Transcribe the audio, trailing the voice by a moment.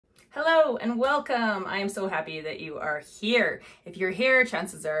Hello and welcome. I am so happy that you are here. If you're here,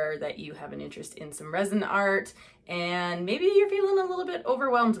 chances are that you have an interest in some resin art, and maybe you're feeling a little bit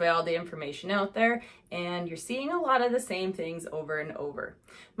overwhelmed by all the information out there and you're seeing a lot of the same things over and over.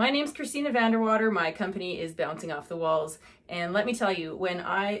 My name's Kristina Vanderwater. My company is Bouncing Off the Walls, and let me tell you, when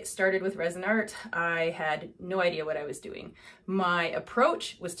I started with resin art, I had no idea what I was doing. My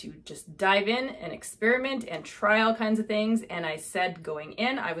approach was to just dive in and experiment and try all kinds of things, and I said going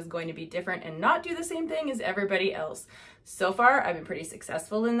in I was going to be different and not do the same thing as everybody else. So far, I've been pretty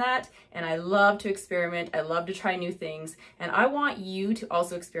successful in that, and I love to experiment. I love to try new things, and I want you to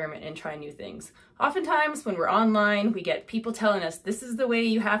also experiment and try new things. Oftentimes, when we're online, we get people telling us, this is the way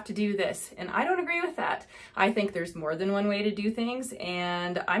you have to do this, and I don't agree with that. I think there's more than one way to do things,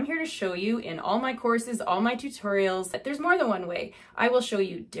 and I'm here to show you in all my courses, all my tutorials, that there's more than one way. I will show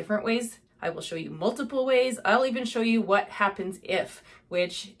you different ways. I will show you multiple ways. I'll even show you what happens if,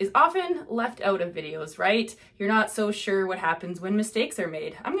 which is often left out of videos, right? You're not so sure what happens when mistakes are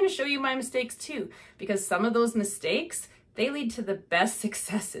made. I'm going to show you my mistakes too, because some of those mistakes, they lead to the best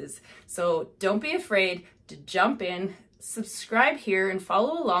successes. So don't be afraid to jump in, subscribe here, and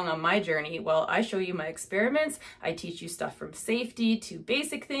follow along on my journey while I show you my experiments. I teach you stuff from safety to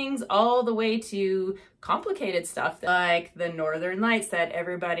basic things, all the way to complicated stuff like the Northern Lights that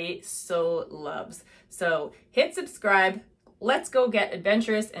everybody so loves. So hit subscribe. Let's go get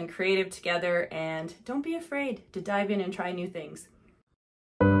adventurous and creative together, and don't be afraid to dive in and try new things.